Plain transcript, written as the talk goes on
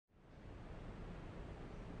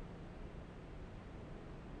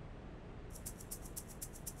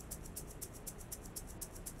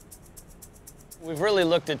We've really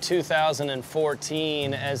looked at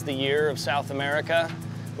 2014 as the year of South America.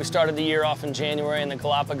 We started the year off in January in the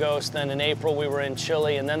Galapagos, then in April we were in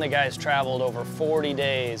Chile, and then the guys traveled over 40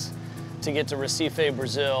 days to get to Recife,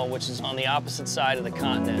 Brazil, which is on the opposite side of the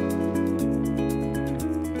continent.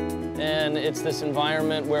 And it's this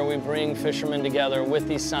environment where we bring fishermen together with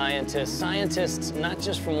these scientists. Scientists not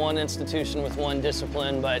just from one institution with one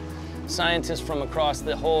discipline, but scientists from across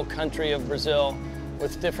the whole country of Brazil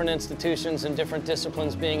with different institutions and different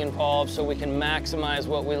disciplines being involved so we can maximize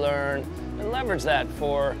what we learn and leverage that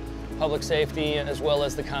for public safety as well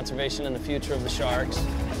as the conservation and the future of the sharks.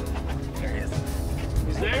 There he is.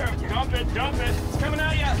 He's there. Dump it, dump it. It's coming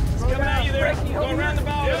at you. It's coming at you there. Go around the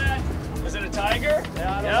bow with that. Is it a tiger?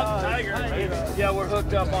 Yeah, Yep, tiger. Yeah, we're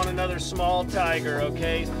hooked up on another small tiger,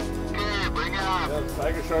 okay? Okay, bring it on. Yeah,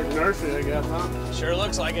 tiger shark nursery, I guess, huh? Sure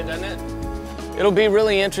looks like it, doesn't it? It'll be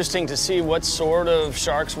really interesting to see what sort of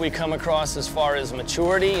sharks we come across as far as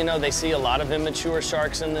maturity. You know, they see a lot of immature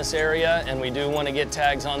sharks in this area, and we do want to get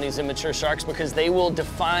tags on these immature sharks because they will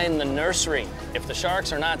define the nursery. If the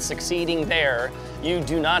sharks are not succeeding there, you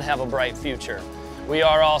do not have a bright future. We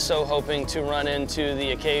are also hoping to run into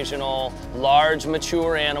the occasional large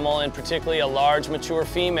mature animal, and particularly a large mature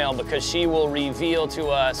female, because she will reveal to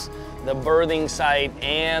us the birthing site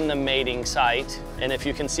and the mating site. And if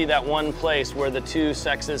you can see that one place where the two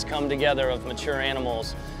sexes come together of mature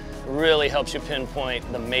animals, it really helps you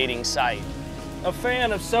pinpoint the mating site. A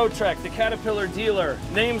fan of Sotreq, the caterpillar dealer,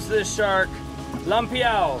 names this shark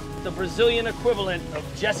Lampião, the Brazilian equivalent of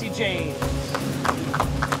Jesse James.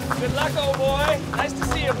 Good luck, old boy. Nice to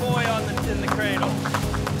see a boy in the cradle.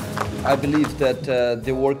 I believe that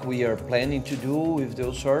the work we are planning to do with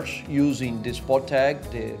those sharks, using the spot tag,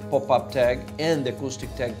 the pop-up tag, and the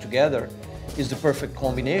acoustic tag together, is the perfect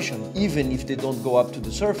combination. Even if they don't go up to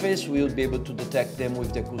the surface, we will be able to detect them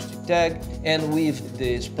with the acoustic tag, and with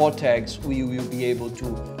the spot tags, we will be able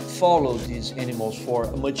to follow these animals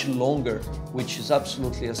for much longer, which is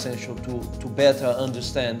absolutely essential to better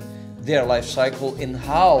understand their life cycle and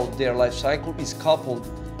how their life cycle is coupled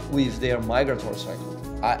with their migratory cycle.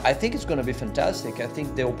 I think it's going to be fantastic. I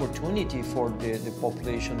think the opportunity for the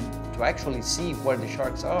population to actually see where the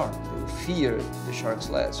sharks are, they will fear the sharks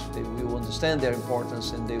less. They will understand their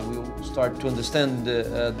importance, and they will start to understand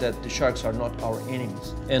that the sharks are not our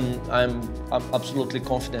enemies. And I'm absolutely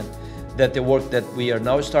confident that the work that we are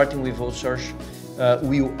now starting with research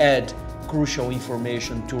will add crucial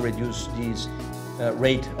information to reduce this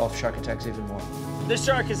rate of shark attacks even more. This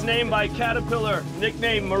shark is named by Caterpillar,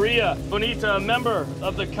 nicknamed Maria Bonita, a member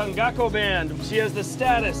of the Cangaco band. She has the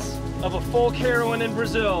status of a folk heroine in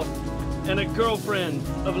Brazil and a girlfriend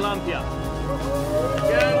of Lampião.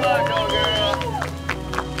 Good luck.